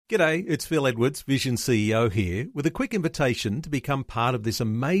G'day, it's Phil Edwards, Vision CEO here, with a quick invitation to become part of this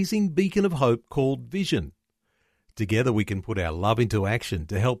amazing beacon of hope called Vision. Together we can put our love into action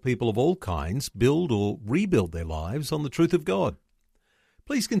to help people of all kinds build or rebuild their lives on the truth of God.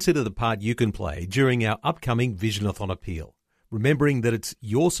 Please consider the part you can play during our upcoming Visionathon appeal, remembering that it's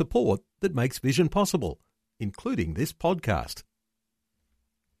your support that makes Vision possible, including this podcast.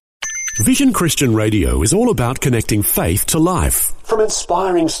 Vision Christian Radio is all about connecting faith to life. From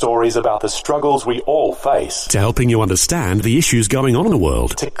inspiring stories about the struggles we all face, to helping you understand the issues going on in the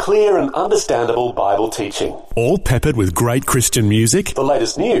world, to clear and understandable Bible teaching. All peppered with great Christian music, the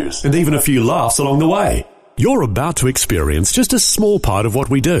latest news, and even a few laughs along the way. You're about to experience just a small part of what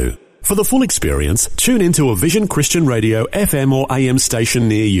we do. For the full experience, tune into a Vision Christian Radio FM or AM station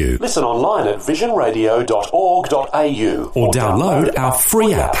near you. Listen online at visionradio.org.au or download our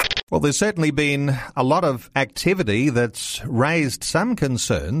free app. Well, there's certainly been a lot of activity that's raised some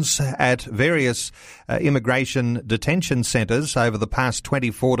concerns at various immigration detention centres over the past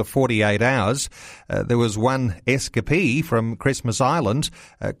 24 to 48 hours. There was one escapee from Christmas Island,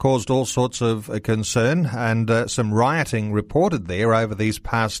 caused all sorts of concern and some rioting reported there over these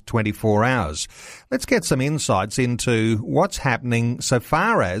past 24 hours. Let's get some insights into what's happening so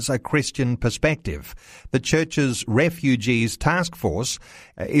far as a Christian perspective. The Church's Refugees Task Force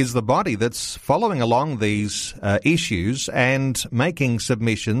is the body that's following along these issues and making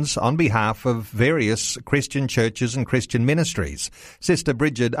submissions on behalf of various Christian churches and Christian ministries. Sister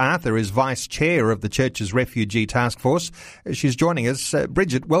Bridget Arthur is Vice Chair of the Church's Refugee Task Force. She's joining us.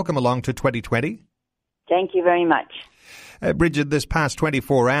 Bridget, welcome along to 2020. Thank you very much. Bridget, this past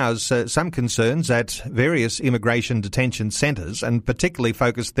 24 hours, some concerns at various immigration detention centres and particularly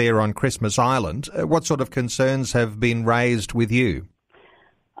focused there on Christmas Island. What sort of concerns have been raised with you?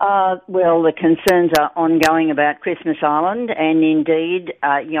 Well, the concerns are ongoing about Christmas Island and indeed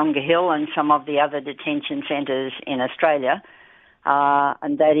Yongah Hill and some of the other detention centres in Australia.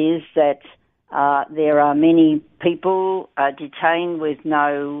 And that is that there are many people detained with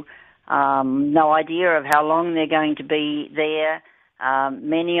no idea of how long they're going to be there.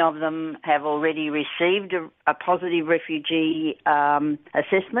 Many of them have already received a positive refugee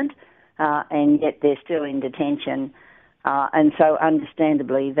assessment, and yet they're still in detention. And so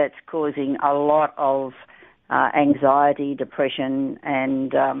understandably that's causing a lot of anxiety, depression,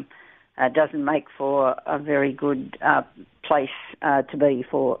 and doesn't make for a very good place to be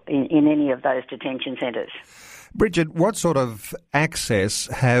for in any of those detention centres. Bridget, what sort of access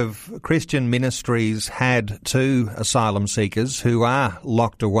have Christian ministries had to asylum seekers who are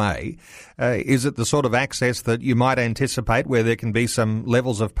locked away? Is it the sort of access that you might anticipate where there can be some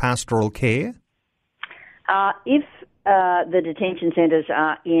levels of pastoral care? If the detention centres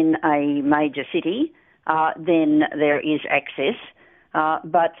are in a major city, then there is access.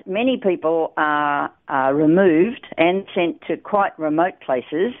 But many people are removed and sent to quite remote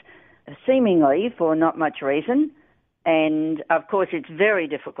places, seemingly for not much reason. And, of course, it's very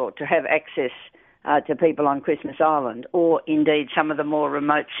difficult to have access to people on Christmas Island or, indeed, some of the more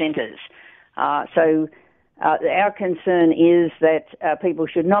remote centres. So our concern is that people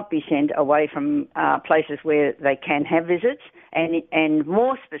should not be sent away from places where they can have visits, and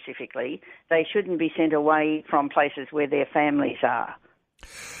more specifically, they shouldn't be sent away from places where their families are.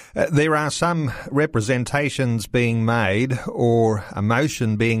 There are some representations being made or a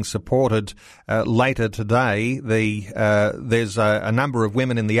motion being supported later today. There's a number of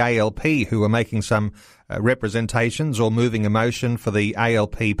women in the ALP who are making some representations or moving a motion for the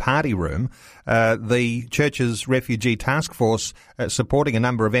ALP party room. The Church's Refugee Task Force supporting a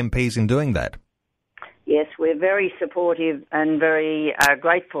number of MPs in doing that. Yes, we're very supportive and very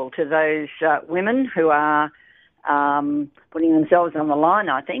grateful to those women who are putting themselves on the line,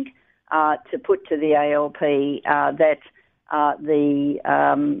 I think, to put to the ALP that the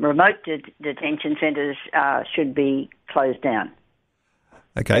remote detention centres should be closed down.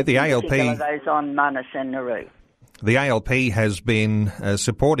 Okay, the ALP... those on Manus and Nauru. The ALP has been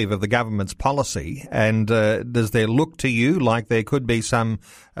supportive of the government's policy, and does there look to you like there could be some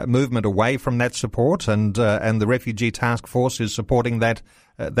movement away from that support, and the Refugee Task Force is supporting that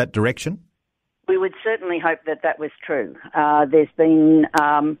direction? We would certainly hope that that was true. There's been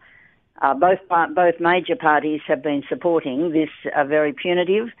both major parties have been supporting this very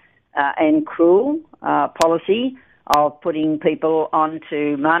punitive and cruel policy of putting people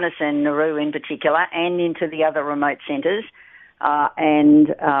onto Manus and Nauru in particular, and into the other remote centres.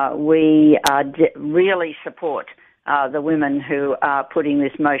 We really support the women who are putting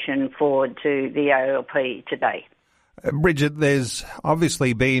this motion forward to the ALP today. Bridget, there's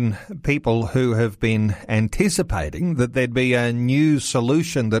obviously been people who have been anticipating that there'd be a new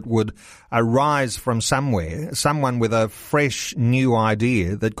solution that would arise from somewhere, someone with a fresh new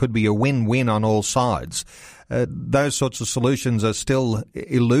idea that could be a win-win on all sides. Those sorts of solutions are still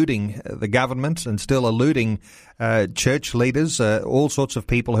eluding the government and still eluding church leaders, all sorts of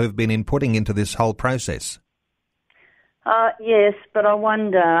people who've been inputting into this whole process. Yes, but I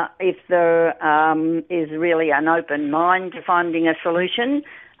wonder if there is really an open mind to finding a solution.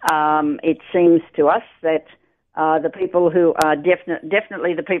 It seems to us that the people who are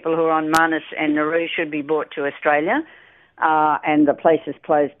definitely the people who are on Manus and Nauru should be brought to Australia, and the place is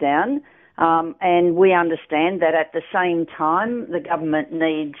closed down. And we understand that at the same time, the government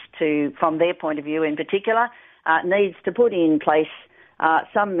needs to, from their point of view in particular, needs to put in place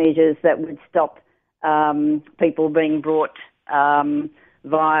some measures that would stop people being brought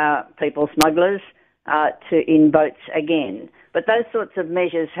via people smugglers in boats again. But those sorts of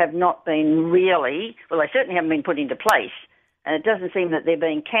measures have not been really, well, they certainly haven't been put into place, and it doesn't seem that they're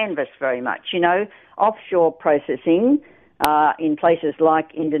being canvassed very much. You know, offshore processing in places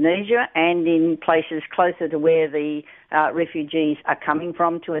like Indonesia and in places closer to where the refugees are coming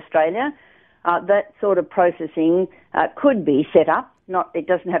from to Australia, that sort of processing could be set up. It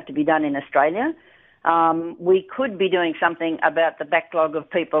doesn't have to be done in Australia. We could be doing something about the backlog of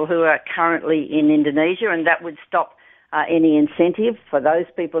people who are currently in Indonesia, and that would stop any incentive for those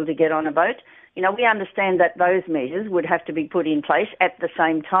people to get on a boat. You know, we understand that those measures would have to be put in place at the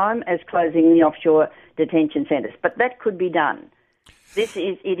same time as closing the offshore detention centres, but that could be done. It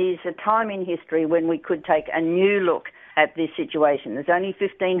is a time in history when we could take a new look at this situation. There's only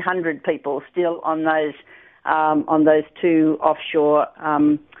 1,500 people still on those two offshore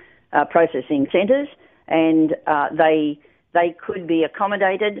processing centres, and they could be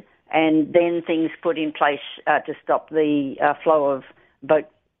accommodated, and then things put in place to stop the flow of boat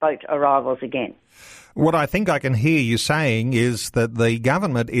arrivals again. What I think I can hear you saying is that the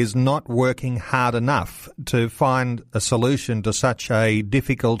government is not working hard enough to find a solution to such a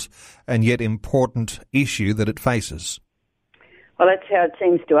difficult and yet important issue that it faces. Well, that's how it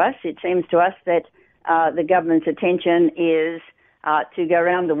seems to us. It seems to us that the government's attention is to go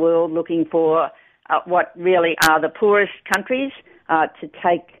around the world looking for what really are the poorest countries to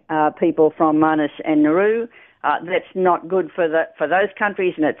take people from Manus and Nauru. That's not good for those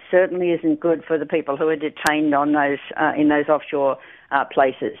countries, and it certainly isn't good for the people who are detained on those in those offshore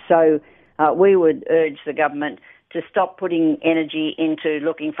places. So we would urge the government to stop putting energy into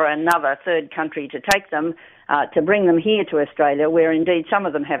looking for another third country to take them, to bring them here to Australia, where indeed some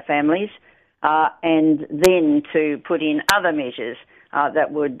of them have families, and then to put in other measures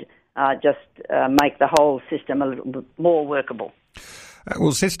that would just make the whole system a little bit more workable.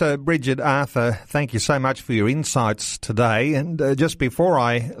 Well, Sister Bridget Arthur, thank you so much for your insights today. And just before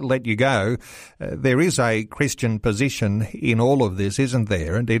I let you go, there is a Christian position in all of this, isn't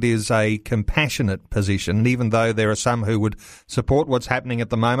there? And it is a compassionate position. And even though there are some who would support what's happening at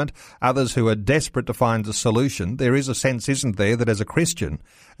the moment, others who are desperate to find a solution, there is a sense, isn't there, that as a Christian,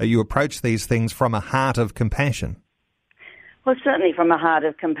 you approach these things from a heart of compassion. Well, certainly from a heart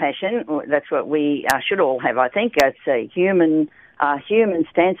of compassion. That's what we should all have, I think. It's a human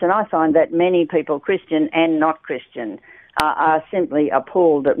stance, and I find that many people, Christian and not Christian, are simply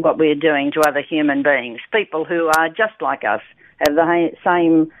appalled at what we're doing to other human beings, people who are just like us, have the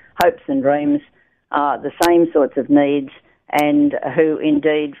same hopes and dreams, the same sorts of needs, and who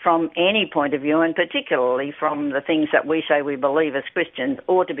indeed, from any point of view, and particularly from the things that we say we believe as Christians,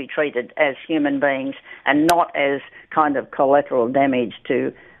 ought to be treated as human beings and not as kind of collateral damage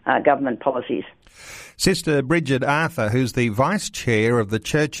to government policies. Sister Bridget Arthur, who's the Vice Chair of the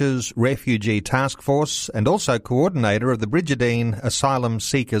Church's Refugee Task Force and also Coordinator of the Brigidine Asylum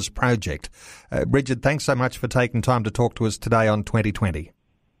Seekers Project. Bridget, thanks so much for taking time to talk to us today on 2020.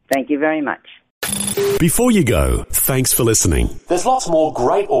 Thank you very much. Before you go, thanks for listening. There's lots more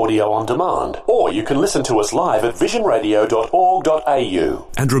great audio on demand, or you can listen to us live at visionradio.org.au.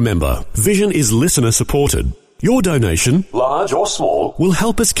 And remember, Vision is listener supported. Your donation, large or small, will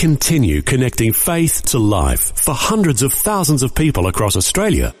help us continue connecting faith to life for hundreds of thousands of people across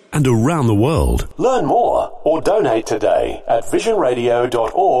Australia and around the world. Learn more or donate today at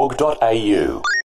visionradio.org.au.